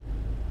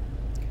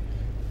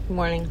Good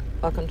morning.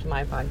 Welcome to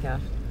my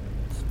podcast.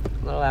 It's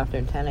a little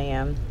after 10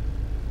 a.m.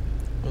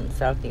 in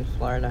southeast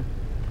Florida.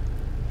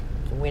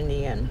 It's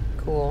windy and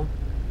cool.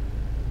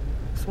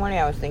 This morning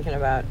I was thinking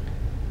about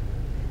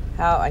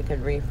how I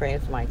could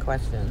rephrase my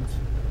questions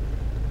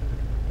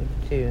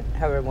to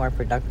have a more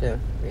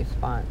productive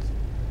response.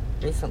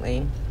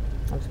 Recently,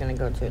 I was going to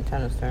go to a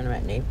tennis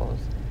tournament in Naples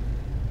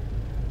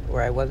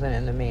where I wasn't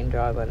in the main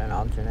draw but an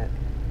alternate.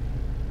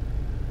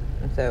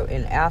 And so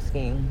in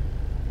asking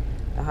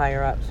the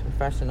higher-ups,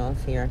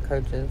 professionals here,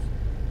 coaches,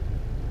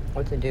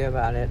 what to do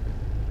about it,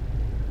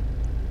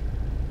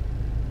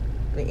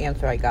 the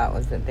answer I got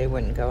was that they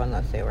wouldn't go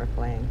unless they were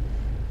playing.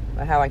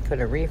 But how I could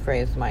have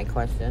rephrased my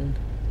question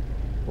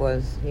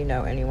was,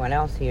 anyone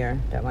else here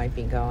that might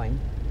be going?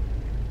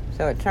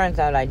 So it turns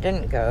out I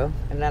didn't go,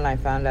 and then I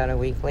found out a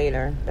week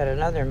later that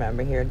another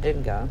member here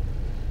did go.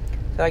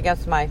 So I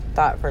guess my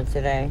thought for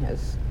today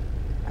is,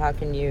 how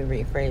can you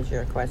rephrase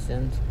your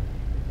questions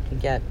to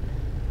get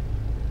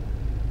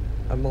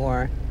a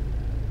more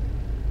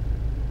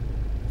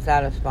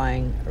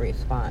satisfying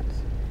response?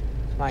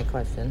 It's my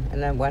question.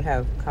 And then what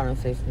have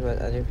conversations with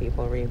other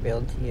people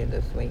revealed to you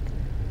this week?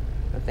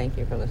 So thank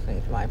you for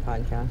listening to my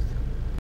podcast.